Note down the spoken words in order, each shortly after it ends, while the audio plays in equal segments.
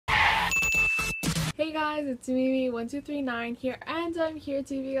Hey guys, it's Mimi1239 here, and I'm here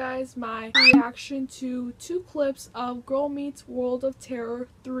to give you guys my reaction to 2 clips of Girl Meets World of Terror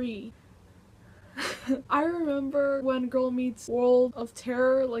 3. I remember when Girl Meets World of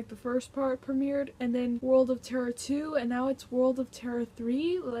Terror, like the first part premiered, and then World of Terror 2, and now it's World of Terror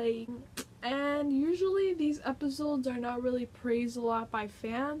 3, and usually these episodes are not really praised a lot by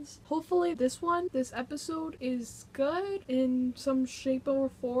fans. Hopefully this episode is good in some shape or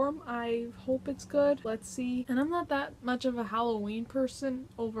form. I hope it's good. Let's see. And I'm not that much of a Halloween person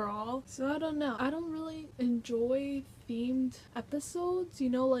overall, so I don't know. I don't really enjoy themed episodes, you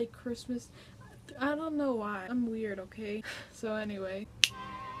know, like Christmas. I don't know why. I'm weird, okay? So anyway.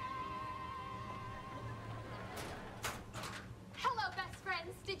 Hello, best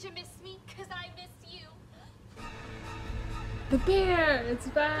friends. Did you miss me? 'Cause I miss you. The bear! It's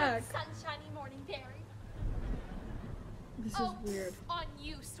back! Good sunshiny morning, Barry. This is weird. On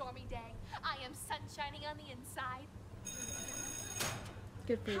you, stormy day. I am sunshining on the inside.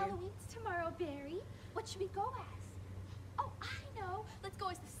 Good for you. Halloween's tomorrow, Barry. What should we go as? Oh, I know. Let's go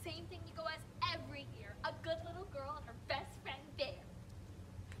as the same thing you go as every year. A good little girl and her best friend, Bear.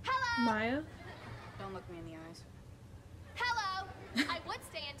 Hello! Maya? Don't look me in the eyes. Hello! I would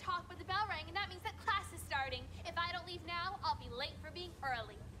stay and talk, but the bell rang, and that means that class is starting. If I don't leave now, I'll be late for being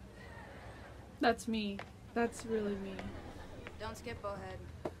early. That's me. That's really me. Don't skip ahead.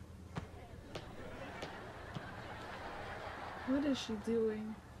 What is she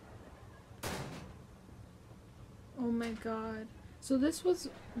doing? Oh my god. So this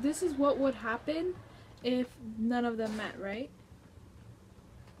is what would happen if none of them met, right?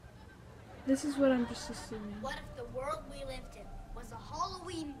 This is what I'm just assuming. What if the world we lived in was a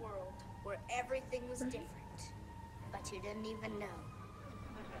Halloween world where everything was different, but you didn't even know?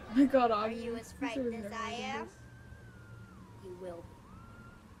 Oh my god, Are you as frightened as I am? You will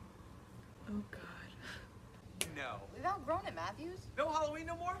be. Oh god. No. We've outgrown it, Matthews. No Halloween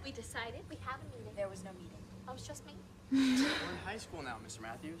no more? We decided we have a meeting. There was no meeting. Oh, it's just me. We're in high school now, Mr.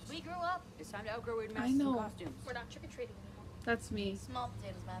 Matthews. We grew up. It's time to outgrow weird I masks know. and costumes. We're not trick-or-treating anymore. That's me. Small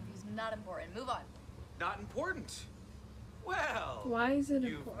potatoes, Matthews. Not important. Move on. Not important. Well, Why is it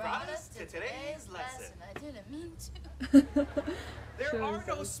you've important? brought us to today's lesson. I didn't mean to. There are no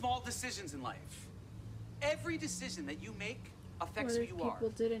Shows small decisions in life. Every decision that you make affects What who if you are. people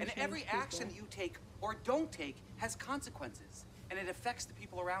didn't And change every action people? you take or don't take has consequences. And it affects the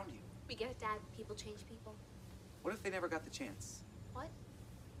people around you. We get it, Dad. People change people. What if they never got the chance? What?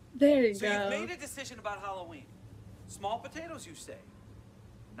 There you So go. you've made a decision about Halloween. Small potatoes, you say.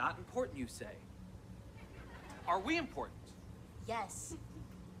 Not important, you say. Are we important? Yes.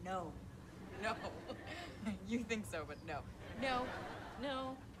 No. No. You think so, but no. No.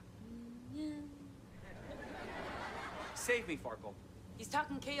 No. Save me, Farkle. He's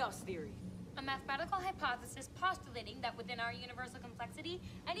talking chaos theory. A mathematical hypothesis postulating that within our universal complexity,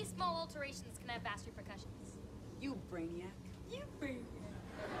 any small alterations can have vast repercussions. You brainiac. You brainiac.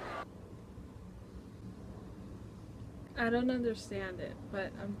 I don't understand it,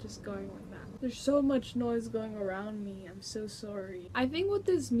 but I'm just going with that. There's so much noise going around me. I'm so sorry. I think what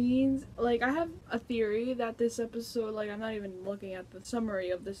this means, like, I have a theory that this episode, like, I'm not even looking at the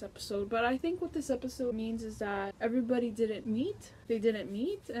summary of this episode, but I think what this episode means is that everybody didn't meet. They didn't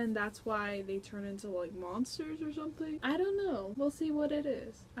meet, and that's why they turn into, like, monsters or something. I don't know. We'll see what it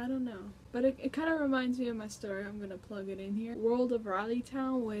is. I don't know. But it kind of reminds me of my story. I'm gonna plug it in here. World of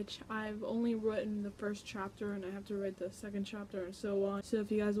RILEYTOwn, which I've only written the first chapter, and I have to write the second chapter and so on. So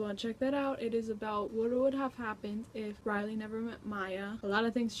if you guys want to check that out, it is about what would have happened if Riley never met Maya. A lot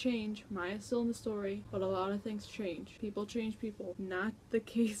of things change. Maya's still in the story, but a lot of things change. People change people. Not the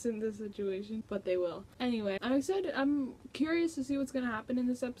case in this situation, but they will. Anyway, I'm excited. I'm curious to see what's gonna happen in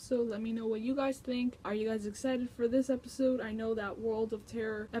this episode. Let me know what you guys think. Are you guys excited for this episode? I know that World of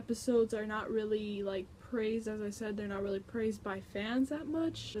Terror episodes are not really, like, praised. As I said, they're not really praised by fans that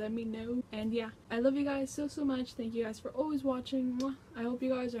much. Let me know. And yeah, I love you guys so much. Thank you guys for always watching. Mwah. I hope you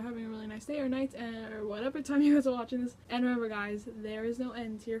guys are having a really nice day or night, or whatever time you guys are watching this. And remember guys, there is no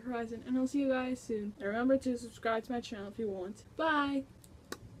end to your horizon, and I'll see you guys soon. And remember to subscribe to my channel if you want. Bye.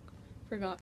 Forgot.